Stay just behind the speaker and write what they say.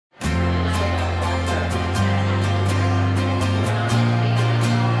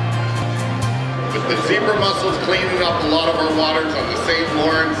the zebra mussels cleaning up a lot of our waters on the St.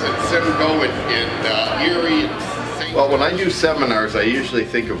 Lawrence and Simcoe and Erie. Well, when I do seminars, I usually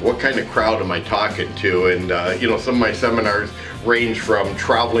think of what kind of crowd am I talking to, and you know, some of my seminars range from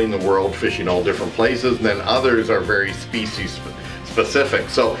traveling the world, fishing all different places, and then others are very species specific.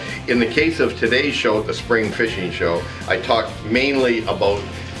 So in the case of today's show, the Spring Fishing Show, I talk mainly about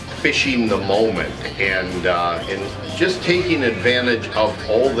fishing the moment and just taking advantage of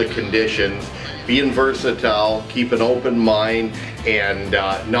all the conditions, being versatile, keep an open mind, and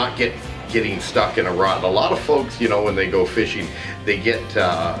not getting stuck in a rut. A lot of folks, you know, when they go fishing, they get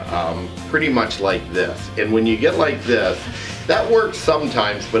pretty much like this. And when you get like this, that works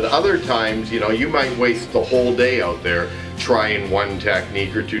sometimes, but other times, you know, you might waste the whole day out there trying one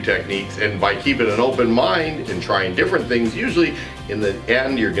technique or two techniques, and by keeping an open mind and trying different things, usually in the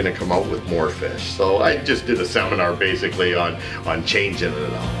end you're going to come out with more fish. So I just did a seminar basically on changing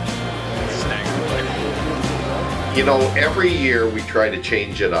it up. You know, every year we try to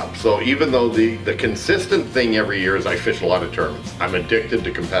change it up. So even though the consistent thing every year is I fish a lot of tournaments. I'm addicted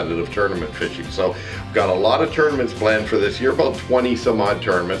to competitive tournament fishing. So I've got a lot of tournaments planned for this year, about 20 some odd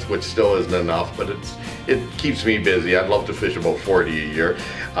tournaments, which still isn't enough, but it keeps me busy. I'd love to fish about 40 a year.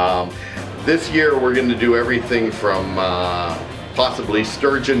 This year we're going to do everything from possibly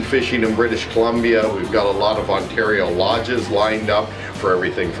sturgeon fishing in British Columbia. We've got a lot of Ontario lodges lined up for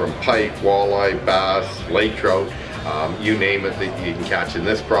everything from pike, walleye, bass, lake trout, you name it that you can catch in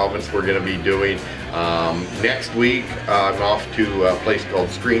this province. We're going to be doing next week. I'm off to a place called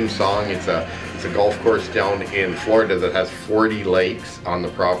Stream Song. It's a golf course down in Florida that has 40 lakes on the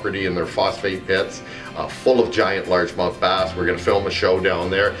property, and they're phosphate pits full of giant largemouth bass. We're going to film a show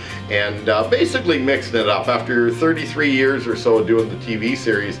down there and basically mixing it up. After 33 years or so doing the TV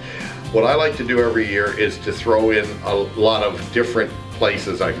series, what I like to do every year is to throw in a lot of different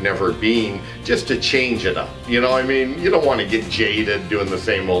places I've never been, just to change it up. You know, I mean, you don't want to get jaded doing the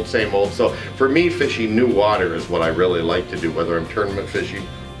same old, same old. So for me, fishing new water is what I really like to do, whether I'm tournament fishing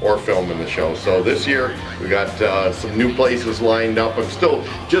or filming the show. So this year we got some new places lined up. I'm still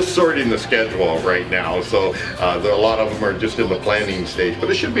just sorting the schedule out right now, so a lot of them are just in the planning stage,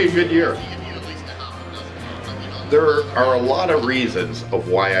 but it should be a good year. There are a lot of reasons of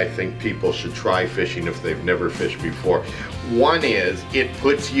why I think people should try fishing if they've never fished before. One is it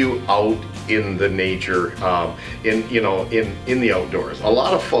puts you out in the nature, in the outdoors. A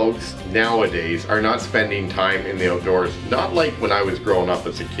lot of folks nowadays are not spending time in the outdoors, not like when I was growing up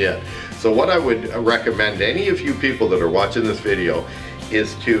as a kid. So what I would recommend to any of you people that are watching this video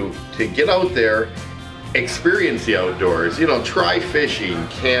is to get out there, experience the outdoors, you know, try fishing,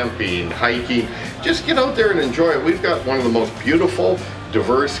 camping, hiking, just get out there and enjoy it. We've got one of the most beautiful,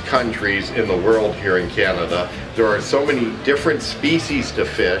 diverse countries in the world here in Canada. There are so many different species to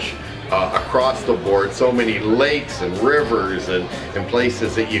fish across the board, so many lakes and rivers and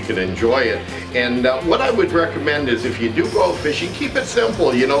places that you can enjoy it. And what I would recommend is if you do go out fishing, keep it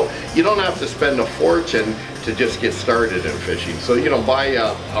simple. You know, you don't have to spend a fortune to just get started in fishing. So, you know, buy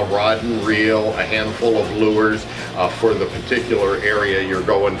a rod and reel, a handful of lures for the particular area you're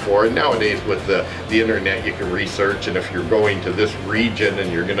going for. And nowadays with the internet, you can research, and if you're going to this region and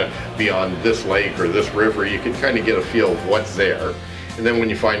you're gonna be on this lake or this river, you can kind of get a feel of what's there. And then when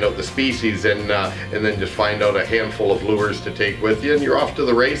you find out the species, and then just find out a handful of lures to take with you, and you're off to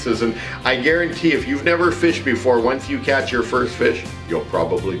the races. And I guarantee if you've never fished before, once you catch your first fish, you'll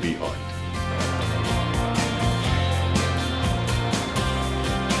probably be hooked.